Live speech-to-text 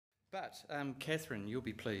But, Katherine, you'll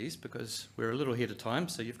be pleased because we're a little ahead of time,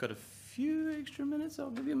 so you've got a few extra minutes.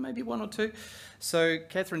 I'll give you maybe 1 or 2. So,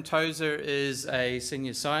 Katherine Tozer is a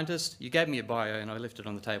senior scientist. You gave me a bio and I left it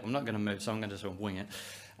on the table. I'm not going to move, so I'm going to sort of wing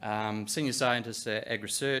it. Senior scientist at Ag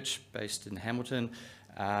Research, based in Hamilton,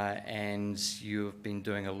 and you've been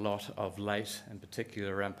doing a lot of late, in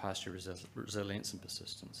particular, around pasture resilience and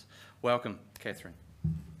persistence. Welcome, Katherine.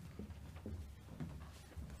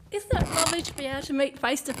 Isn't it lovely to be able to meet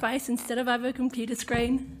face to face instead of over a computer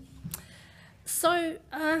screen? So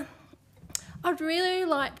I'd really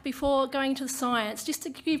like, before going to the science, just to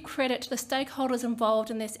give credit to the stakeholders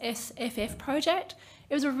involved in this SFF project.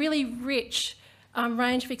 It was a really rich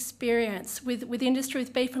range of experience with industry,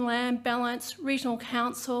 with beef and lamb, balance, regional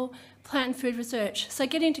council, plant and food research. So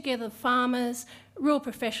getting together farmers, rural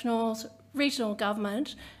professionals, regional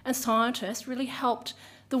government and scientists really helped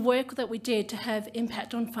the work that we did to have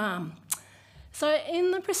impact on farm. So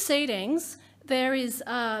in the proceedings, there is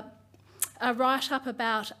a write-up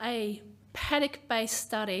about a paddock-based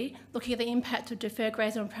study looking at the impact of deferred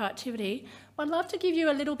grazing on productivity. I'd love to give you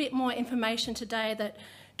a little bit more information today that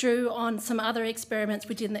drew on some other experiments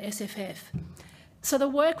we did in the SFF. So the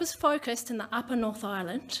work was focused in the upper North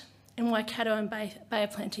Island, in Waikato and Bay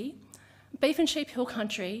of Plenty, beef and sheep hill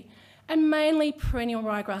country, and mainly perennial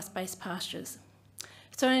ryegrass-based pastures.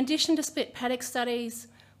 So in addition to split paddock studies,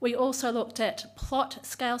 we also looked at plot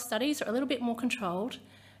scale studies, or a little bit more controlled,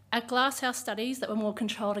 at glasshouse studies that were more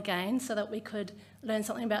controlled again, so that we could learn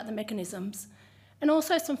something about the mechanisms, and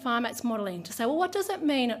also some farm-max modelling to say, well, what does it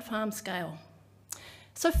mean at farm scale?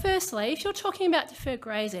 So firstly, if you're talking about deferred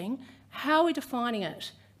grazing, how are we defining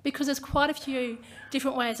it? Because there's quite a few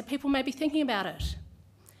different ways that people may be thinking about it.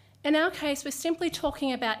 In our case, we're simply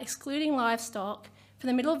talking about excluding livestock for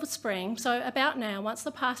the middle of the spring, so about now, once the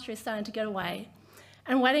pasture is starting to get away,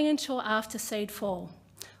 and waiting until after seed fall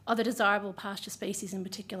of the desirable pasture species in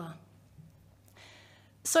particular.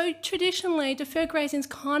 So traditionally, deferred grazing's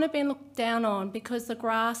kind of been looked down on because the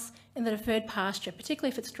grass in the deferred pasture,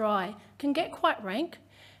 particularly if it's dry, can get quite rank.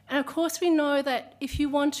 And of course, we know that if you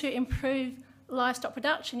want to improve livestock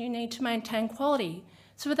production, you need to maintain quality.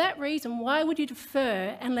 So for that reason, why would you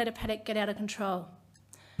defer and let a paddock get out of control?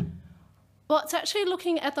 Well, it's actually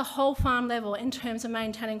looking at the whole farm level in terms of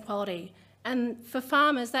maintaining quality. And for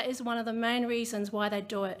farmers, that is one of the main reasons why they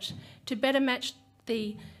do it, to better match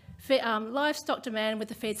the livestock demand with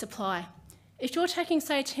the feed supply. If you're taking,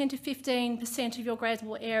 say, 10 to 15% of your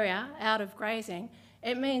grazable area out of grazing,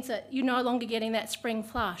 it means that you're no longer getting that spring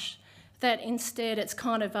flush, that instead it's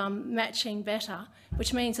kind of matching better,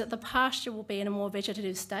 which means that the pasture will be in a more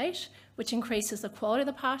vegetative state, which increases the quality of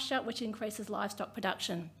the pasture, which increases livestock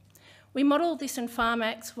production. We modelled this in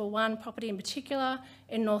farm-max for one property in particular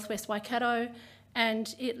in northwest Waikato,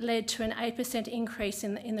 and it led to an 8% increase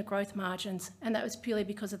in the growth margins, and that was purely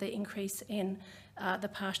because of the increase in the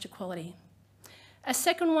pasture quality. A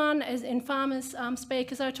second one is in farmers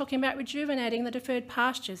speak as they were talking about rejuvenating the deferred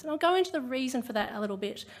pastures, and I'll go into the reason for that a little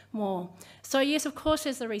bit more. So yes, of course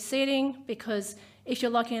there's the reseeding, because if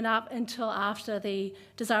you're locking it up until after the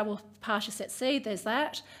desirable pasture set seed, there's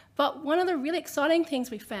that. But one of the really exciting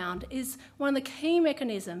things we found is one of the key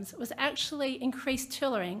mechanisms was actually increased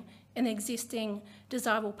tillering in the existing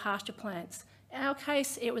desirable pasture plants. In our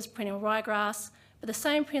case, it was perennial ryegrass, but the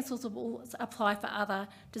same principles will apply for other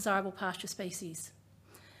desirable pasture species.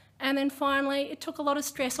 And then finally, it took a lot of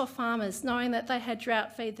stress off farmers, knowing that they had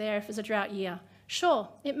drought feed there if it was a drought year. Sure,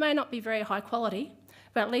 it may not be very high quality,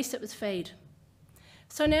 but at least it was feed.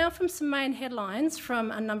 So now from some main headlines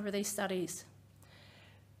from a number of these studies.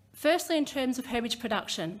 Firstly, in terms of herbage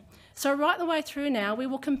production. So right the way through now, we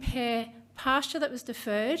will compare pasture that was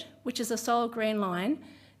deferred, which is a solid green line,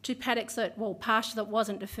 to paddocks that, well, pasture that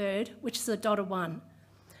wasn't deferred, which is a dotted one.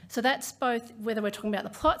 So that's both whether we're talking about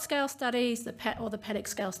the plot scale studies or the paddock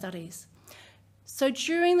scale studies. So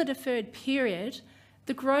during the deferred period,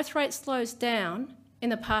 the growth rate slows down in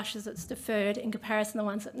the pastures that's deferred in comparison to the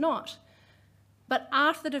ones that not. But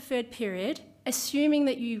after the deferred period, assuming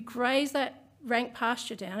that you graze that rank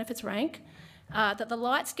pasture down, if it's rank, that the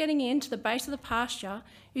light's getting into the base of the pasture,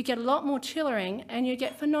 you get a lot more tillering and you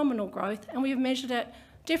get phenomenal growth. And we've measured it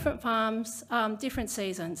different farms, different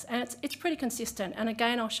seasons, and it's pretty consistent. And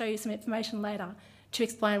again, I'll show you some information later to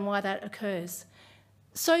explain why that occurs.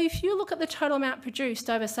 So if you look at the total amount produced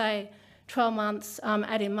over, say, 12 months,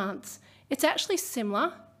 18 months, it's actually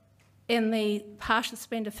similar in the pasture that's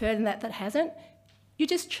been deferred and that hasn't. You're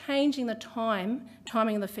just changing the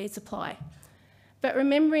timing of the feed supply. But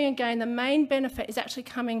remembering again, the main benefit is actually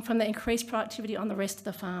coming from the increased productivity on the rest of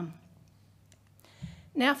the farm.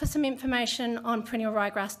 Now for some information on perennial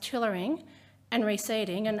ryegrass tillering and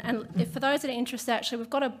reseeding. And if, for those that are interested, actually, we've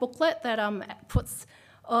got a booklet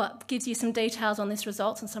that gives you some details on this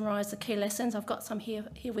results and summarise the key lessons. I've got some here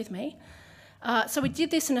with me. So we did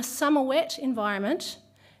this in a summer wet environment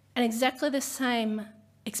and exactly the same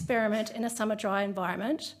experiment in a summer dry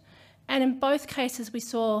environment. And in both cases, we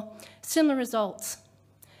saw similar results.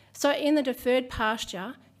 So in the deferred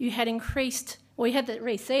pasture, you had you had the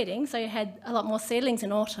reseeding, so you had a lot more seedlings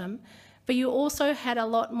in autumn, but you also had a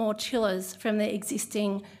lot more tillers from the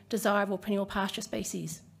existing desirable perennial pasture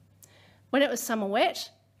species. When it was summer wet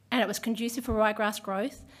and it was conducive for ryegrass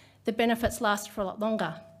growth, the benefits lasted for a lot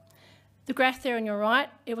longer. The graph there on your right,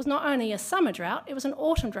 it was not only a summer drought, it was an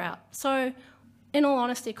autumn drought. So in all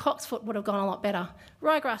honesty, cocksfoot would have gone a lot better.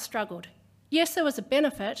 Ryegrass struggled. Yes, there was a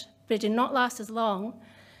benefit, but it did not last as long.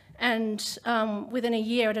 And within a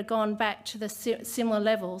year, it had gone back to the similar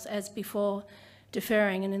levels as before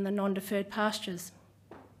deferring and in the non-deferred pastures.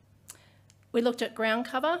 We looked at ground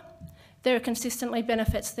cover. There are consistently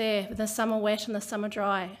benefits there with the summer wet and the summer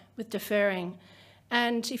dry with deferring.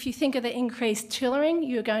 And if you think of the increased tillering,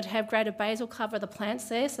 you're going to have greater basal cover of the plants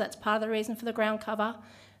there, so that's part of the reason for the ground cover.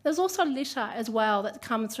 There's also litter as well that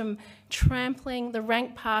comes from trampling the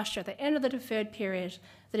rank pasture at the end of the deferred period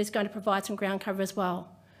that is going to provide some ground cover as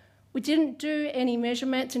well. We didn't do any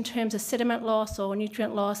measurements in terms of sediment loss or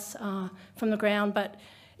nutrient loss from the ground, but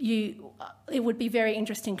it would be very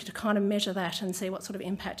interesting to kind of measure that and see what sort of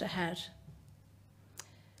impact it had.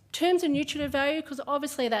 In terms of nutritive value, because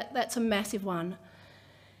obviously that's a massive one.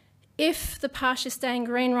 If the pasture is staying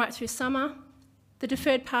green right through summer, the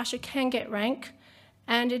deferred pasture can get rank,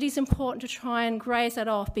 and it is important to try and graze that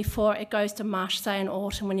off before it goes to mush, say in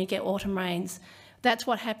autumn when you get autumn rains. That's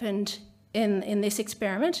what happened in this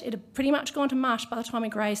experiment. It had pretty much gone to mush by the time we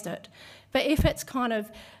grazed it. But if it's kind of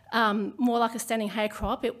more like a standing hay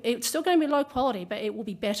crop, it's still going to be low quality, but it will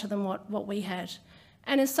be better than what we had.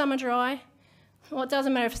 And in summer dry, well, it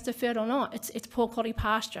doesn't matter if it's deferred or not, it's poor quality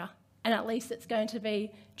pasture, and at least it's going to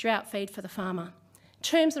be drought feed for the farmer. In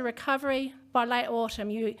terms of recovery, by late autumn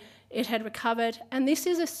it had recovered, and this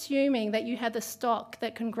is assuming that you had the stock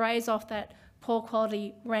that can graze off that poor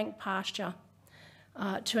quality rank pasture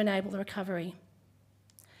to enable the recovery.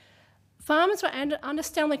 Farmers were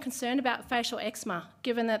understandably concerned about facial eczema,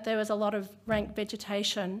 given that there was a lot of rank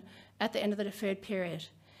vegetation at the end of the deferred period.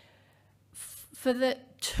 For the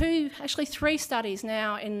three studies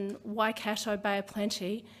now in Waikato Bay of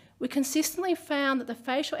Plenty, we consistently found that the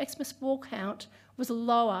facial eczema spore count was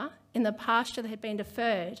lower in the pasture that had been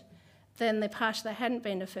deferred than the pasture that hadn't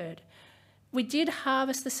been deferred. We did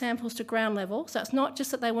harvest the samples to ground level, so it's not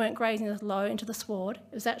just that they weren't grazing as low into the sward,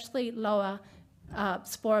 it was actually lower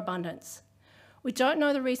spore abundance. We don't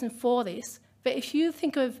know the reason for this, but if you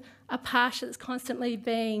think of a pasture that's constantly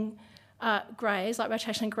being grazed, like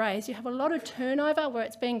rotationally grazed, you have a lot of turnover where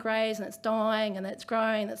it's being grazed and it's dying and it's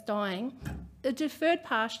growing and it's dying. The deferred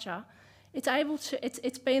pasture,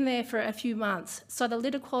 it's been there for a few months, so the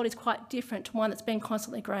litter quality is quite different to one that's been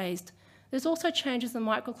constantly grazed. There's also changes in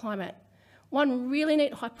the microclimate. One really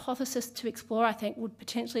neat hypothesis to explore, I think, would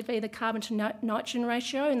potentially be the carbon to nitrogen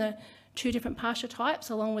ratio in the two different pasture types,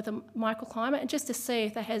 along with the microclimate, and just to see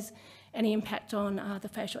if that has any impact on the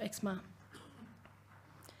facial eczema.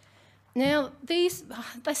 Now, they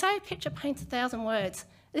say a picture paints 1,000 words.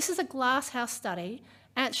 This is a glasshouse study,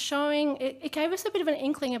 and it's showing, it gave us a bit of an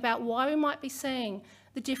inkling about why we might be seeing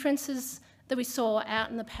the differences that we saw out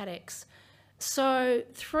in the paddocks. So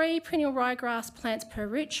 3 perennial ryegrass plants per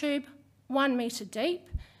root tube, 1 metre deep.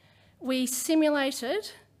 We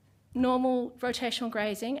simulated normal rotational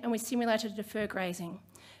grazing and we simulated deferred grazing.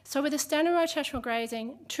 So with the standard rotational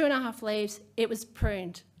grazing, 2.5 leaves, it was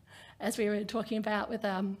pruned, as we were talking about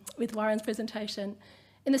with Warren's presentation.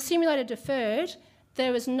 In the simulated deferred,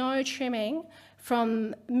 there was no trimming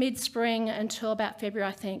from mid-spring until about February,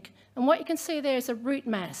 I think. And what you can see there is a root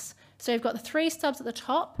mass. So you've got the 3 stubs at the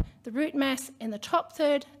top, the root mass in the top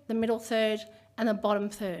third, the middle third, and the bottom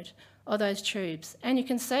third of those tubes. And you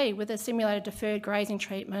can see with the simulated deferred grazing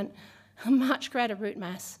treatment, a much greater root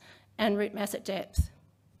mass and root mass at depth.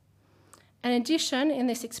 In addition, in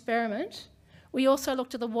this experiment, we also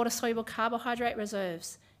looked at the water-soluble carbohydrate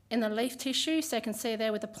reserves in the leaf tissue, so you can see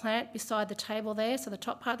there with the plant beside the table there, so the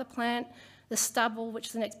top part of the plant, the stubble, which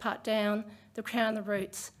is the next part down, the crown, the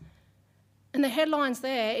roots. And the headlines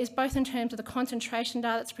there is both in terms of the concentration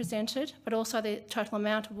data that's presented, but also the total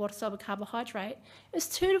amount of water-soluble carbohydrate. It's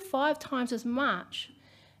 2 to 5 times as much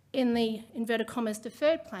in the, inverted commas,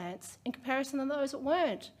 deferred plants in comparison to those that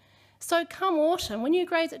weren't. So come autumn, when you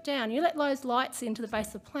graze it down, you let those lights into the base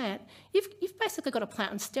of the plant, you've basically got a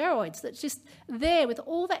plant on steroids that's just there with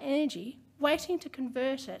all that energy, waiting to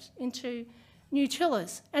convert it into new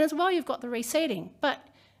tillers. And as well, you've got the reseeding. But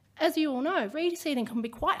as you all know, reseeding can be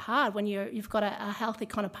quite hard when you've got a healthy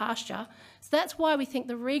kind of pasture. So that's why we think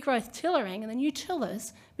the regrowth tillering and the new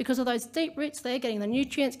tillers, because of those deep roots there, getting the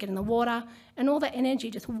nutrients, getting the water, and all that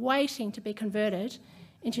energy just waiting to be converted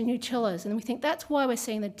into new tillers. And we think that's why we're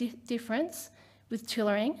seeing the difference with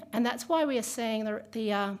tillering, and that's why we are seeing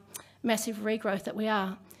the massive regrowth that we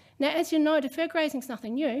are. Now, as you know, deferred grazing is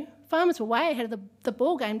nothing new. Farmers were way ahead of the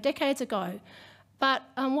ball game decades ago. But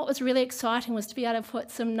what was really exciting was to be able to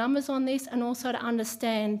put some numbers on this and also to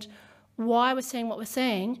understand why we're seeing what we're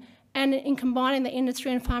seeing. And in combining the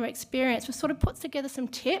industry and farmer experience, we sort of put together some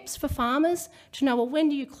tips for farmers to know, well, when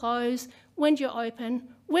do you close? When do you open?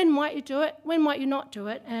 When might you do it? When might you not do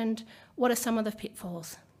it? And what are some of the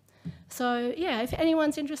pitfalls? So, yeah, if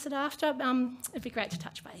anyone's interested after, it'd be great to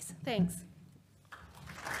touch base. Thanks.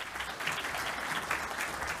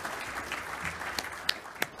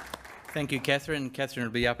 Thank you, Katherine. Katherine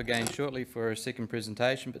will be up again shortly for a second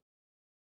presentation, but